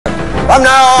From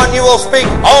now on, you will speak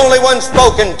only when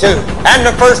spoken to, and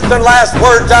the first and last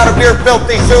words out of your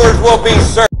filthy sewers will be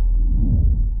 "sir."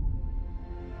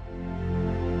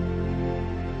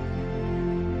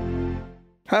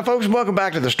 Hi folks, welcome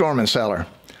back to the Storm and Cellar.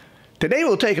 Today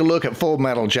we'll take a look at Full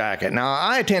Metal Jacket. Now,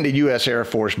 I attended U.S. Air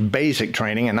Force Basic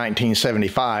Training in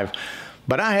 1975,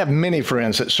 but I have many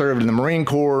friends that served in the Marine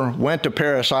Corps, went to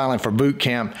Parris Island for boot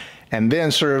camp, and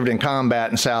then served in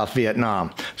combat in South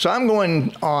Vietnam. So I'm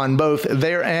going on both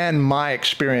their and my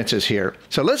experiences here.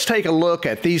 So let's take a look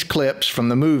at these clips from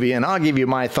the movie and I'll give you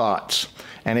my thoughts.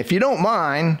 And if you don't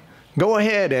mind, go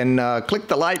ahead and click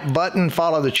the like button,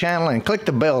 follow the channel, and click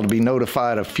the bell to be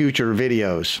notified of future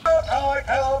videos.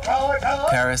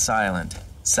 Parris Island,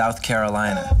 South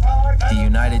Carolina, the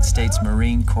United States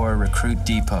Marine Corps Recruit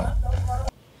Depot.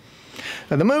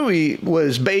 Now, the movie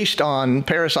was based on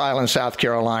Parris Island, South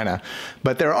Carolina,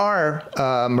 but there are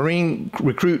Marine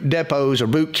recruit depots or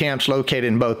boot camps located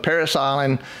in both Parris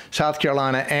Island, South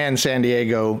Carolina, and San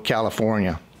Diego,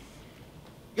 California.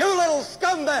 You little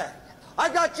scumbag! I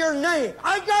got your name!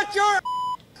 I got your...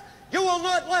 You will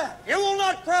not laugh! You will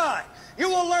not cry! You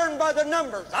will learn by the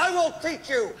numbers! I will teach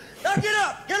you! Now get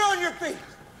up! Get on your feet!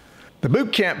 The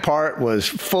boot camp part was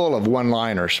full of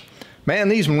one-liners. Man,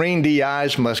 these Marine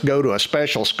DIs must go to a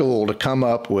special school to come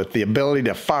up with the ability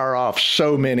to fire off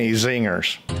so many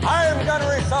zingers. I am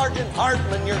Gunnery Sergeant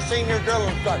Hartman, your senior drill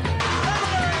instructor.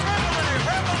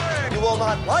 You will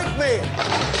not like me,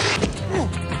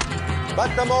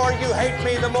 but the more you hate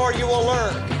me, the more you will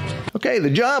learn. Okay,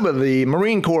 the job of the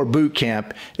Marine Corps boot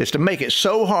camp is to make it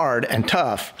so hard and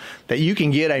tough that you can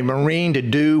get a Marine to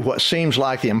do what seems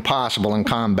like the impossible in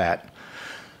combat.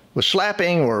 Was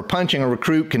slapping or punching a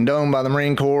recruit condoned by the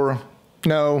Marine Corps?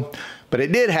 No, but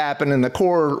it did happen and the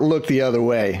Corps looked the other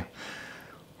way.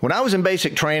 When I was in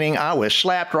basic training, I was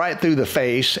slapped right through the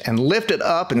face and lifted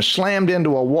up and slammed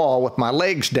into a wall with my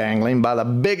legs dangling by the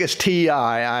biggest TI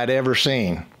I'd ever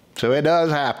seen. So it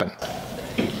does happen.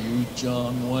 You,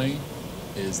 John Wayne?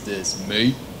 Is this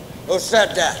me? Who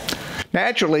said that?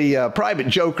 Naturally, Private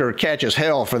Joker catches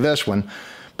hell for this one.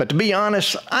 But to be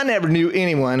honest, I never knew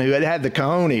anyone who had had the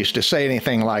cojones to say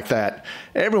anything like that.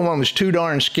 Everyone was too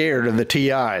darn scared of the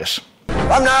TIs.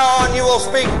 From now on, you will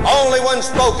speak only when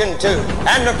spoken to,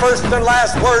 and the first and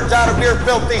last words out of your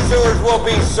filthy sewers will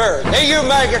be "sir." Do you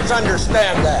maggots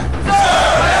understand that? Sir!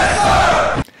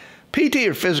 Yes, sir! PT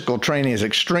or physical training is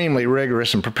extremely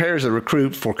rigorous and prepares the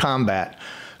recruit for combat.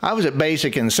 I was at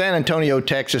basic in San Antonio,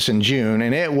 Texas in June,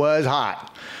 and it was hot.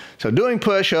 So doing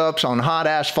push-ups on hot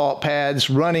asphalt pads,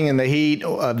 running in the heat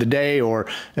of the day, or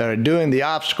doing the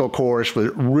obstacle course was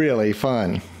really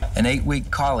fun. An 8-week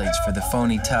college for the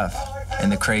phony tough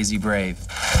and the crazy brave.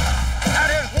 That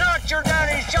is not your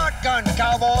daddy's shotgun,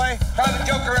 cowboy. Private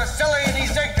Joker is silly and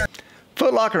he's ignorant.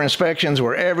 Foot locker inspections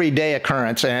were everyday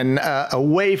occurrence and a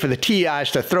way for the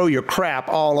TIs to throw your crap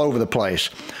all over the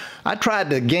place. I tried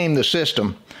to game the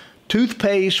system.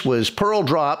 Toothpaste was pearl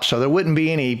drops so there wouldn't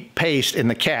be any paste in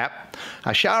the cap.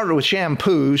 I showered with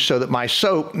shampoo so that my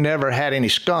soap never had any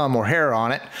scum or hair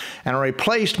on it, and I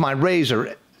replaced my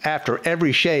razor after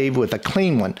every shave with a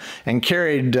clean one and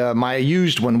carried my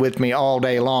used one with me all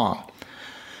day long.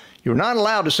 You're not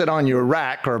allowed to sit on your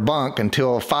rack or bunk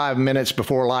until 5 minutes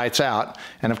before lights out,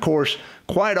 and of course,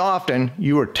 quite often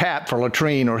you were tapped for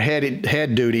latrine or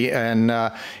head duty, and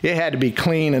it had to be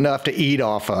clean enough to eat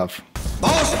off of.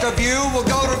 Most of you will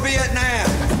go to Vietnam.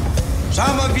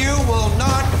 Some of you will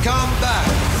not come back.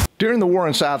 During the war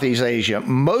in Southeast Asia,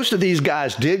 most of these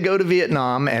guys did go to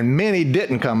Vietnam and many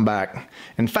didn't come back.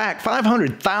 In fact,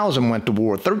 500,000 went to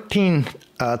war,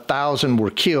 13,000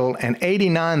 were killed, and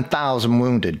 89,000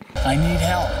 wounded. I need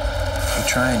help. We're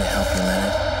trying to help you,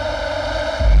 Leonard.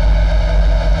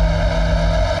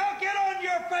 Now get on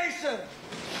your faces.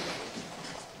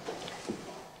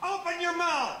 Open your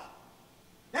mouth.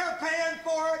 They're paying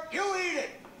for it. You eat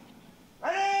it.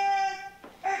 Ready?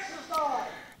 Exercise.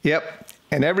 Yep,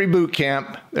 in every boot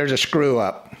camp, there's a screw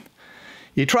up.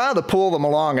 You try to pull them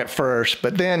along at first,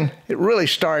 but then it really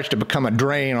starts to become a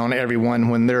drain on everyone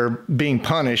when they're being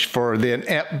punished for the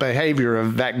inept behavior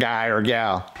of that guy or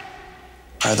gal.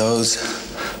 Are those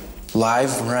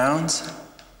live rounds?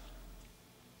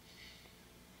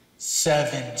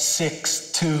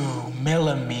 7.62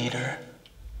 millimeter.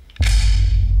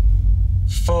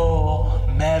 Full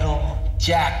metal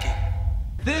jacket.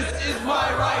 This is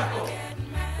my rifle.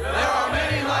 There are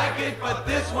many like it, but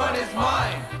this one is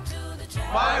mine.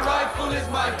 My rifle is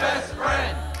my best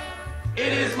friend.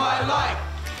 It is my life.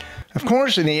 Of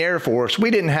course, in the Air Force, we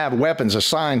didn't have weapons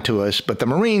assigned to us, but the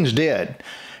Marines did.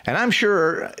 And I'm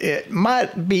sure it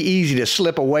might be easy to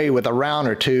slip away with a round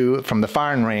or two from the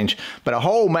firing range, but a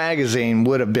whole magazine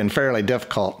would have been fairly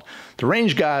difficult. The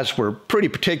range guys were pretty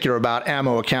particular about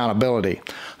ammo accountability.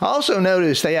 I also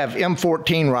noticed they have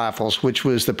M14 rifles, which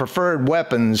was the preferred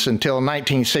weapons until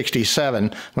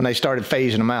 1967 when they started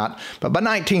phasing them out. But by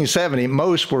 1970,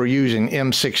 most were using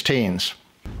M16s.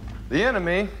 The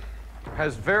enemy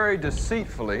has very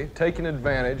deceitfully taken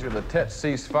advantage of the Tet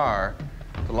ceasefire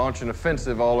to launch an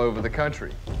offensive all over the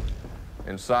country.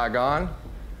 In Saigon,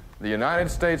 the United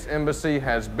States Embassy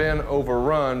has been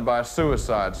overrun by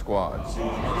suicide squads.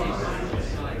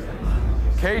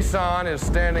 Khe Sanh is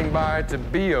standing by to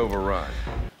be overrun.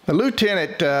 The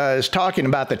lieutenant is talking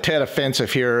about the Tet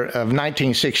Offensive here of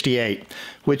 1968,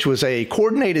 which was a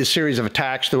coordinated series of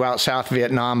attacks throughout South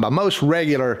Vietnam by most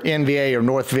regular NVA or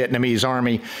North Vietnamese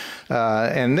Army,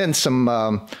 and then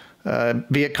some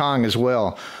Viet Cong as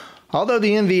well. Although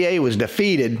the NVA was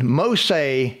defeated, most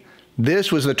say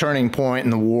this was the turning point in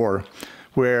the war,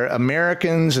 where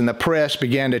Americans and the press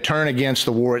began to turn against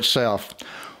the war itself.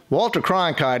 Walter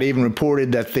Cronkite even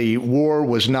reported that the war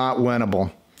was not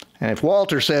winnable. And if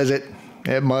Walter says it,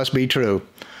 it must be true.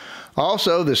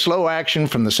 Also, the slow action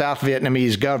from the South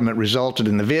Vietnamese government resulted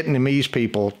in the Vietnamese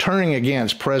people turning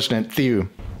against President Thieu.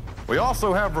 We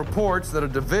also have reports that a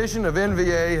division of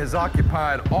NVA has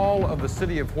occupied all of the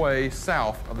city of Hue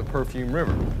south of the Perfume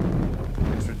River.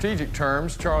 In strategic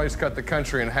terms, Charlie's cut the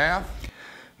country in half.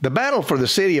 The battle for the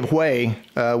city of Hue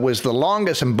was the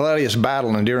longest and bloodiest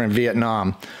battle enduring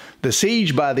Vietnam. The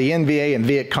siege by the NVA and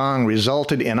Viet Cong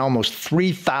resulted in almost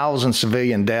 3,000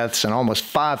 civilian deaths, and almost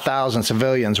 5,000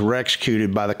 civilians were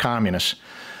executed by the communists.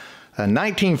 In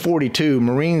 1942,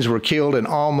 Marines were killed and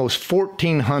almost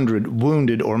 1,400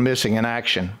 wounded or missing in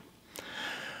action.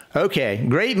 Okay,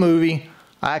 great movie.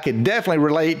 I could definitely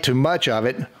relate to much of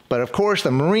it, but of course the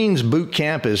Marines boot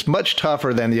camp is much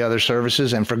tougher than the other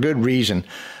services, and for good reason.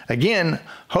 Again,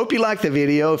 hope you liked the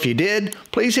video. If you did,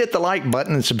 please hit the like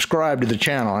button and subscribe to the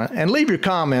channel, and leave your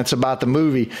comments about the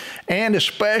movie and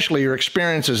especially your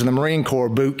experiences in the Marine Corps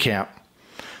boot camp.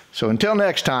 So until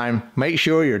next time, make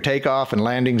sure your takeoff and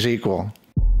landings equal.